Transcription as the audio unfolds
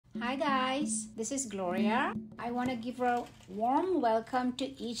Hi guys, this is Gloria. I want to give a warm welcome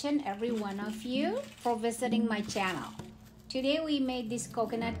to each and every one of you for visiting my channel. Today we made this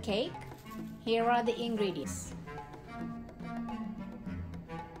coconut cake. Here are the ingredients.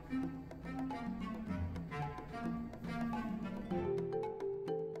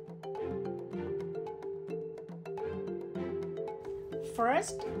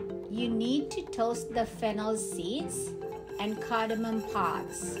 First, you need to toast the fennel seeds and cardamom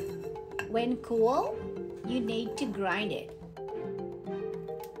pods. When cool, you need to grind it.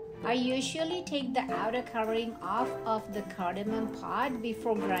 I usually take the outer covering off of the cardamom pod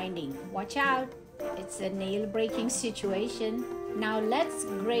before grinding. Watch out, it's a nail-breaking situation. Now let's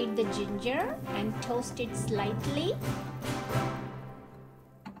grate the ginger and toast it slightly.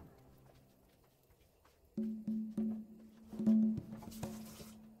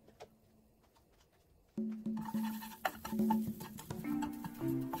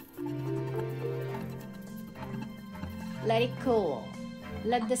 Let it cool.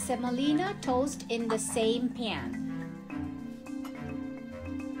 Let the semolina toast in the same pan.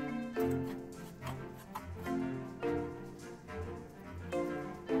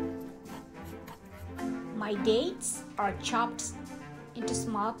 My dates are chopped into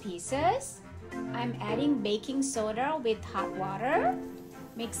small pieces. I'm adding baking soda with hot water,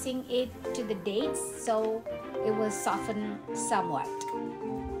 mixing it to the dates so it will soften somewhat.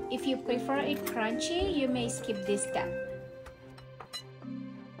 If you prefer it crunchy, you may skip this step.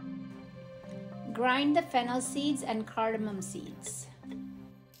 Grind the fennel seeds and cardamom seeds.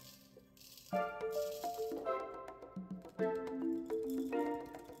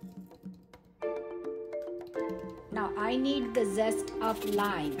 Now I need the zest of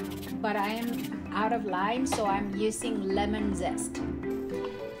lime, but I am out of lime, so I'm using lemon zest.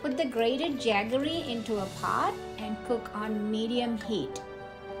 Put the grated jaggery into a pot and cook on medium heat.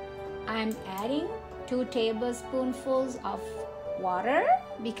 I'm adding 2 tablespoonfuls of water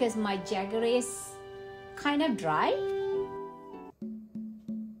because my jaggery is kind of dry.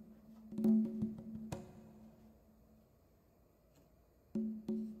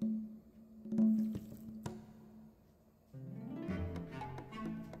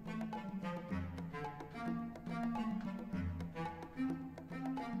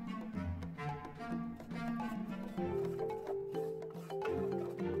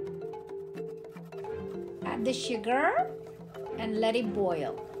 Add the sugar and let it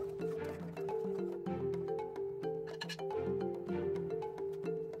boil.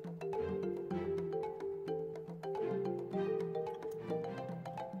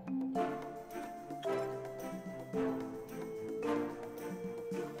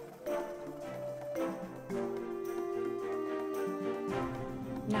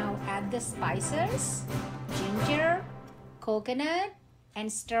 Now add the spices, ginger, coconut,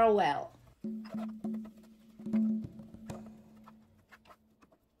 and stir well.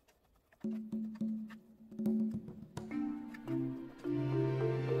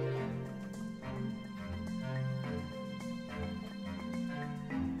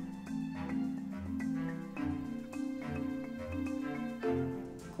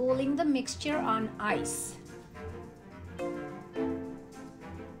 Cooling the mixture on ice.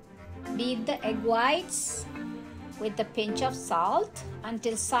 Beat the egg whites with a pinch of salt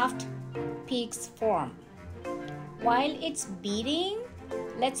until soft peaks form. While it's beating,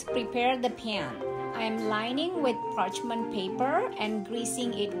 let's prepare the pan. I am lining with parchment paper and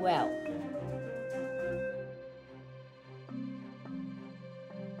greasing it well.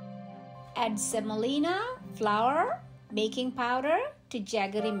 Add semolina, flour, baking powder to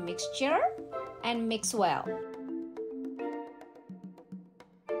jaggery mixture and mix well.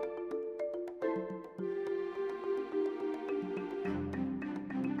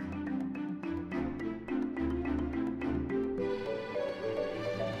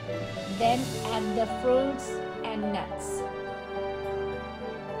 Then add the fruits and nuts.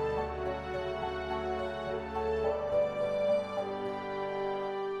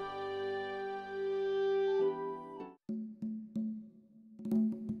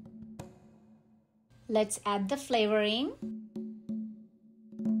 Let's add the flavoring.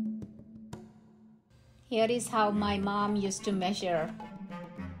 Here is how my mom used to measure.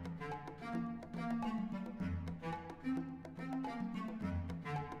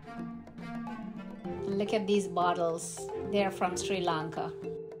 Look at these bottles. They're from Sri Lanka.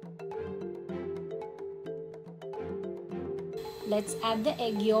 Let's add the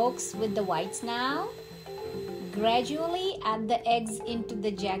egg yolks with the whites now. Gradually add the eggs into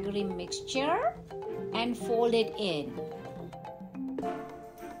the jaggery mixture and fold it in.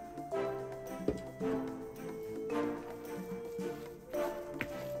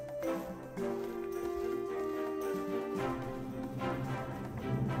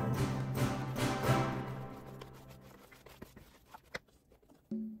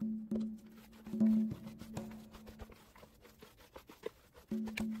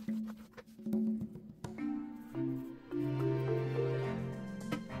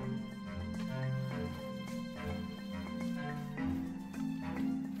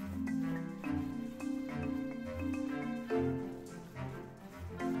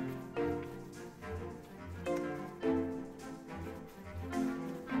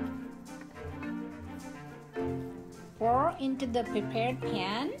 Pour into the prepared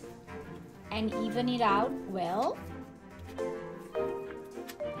pan and even it out well.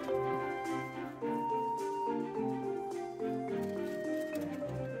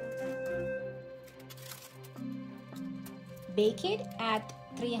 Bake it at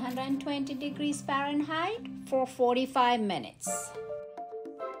 320 degrees Fahrenheit for 45 minutes.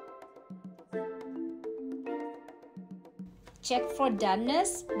 Check for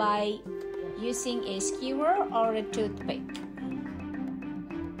doneness by using a skewer or a toothpick.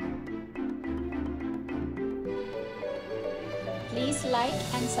 Please like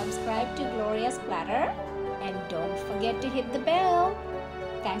and subscribe to Gloria's Platter and don't forget to hit the bell.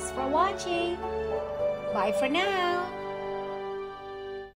 Thanks for watching. Bye for now.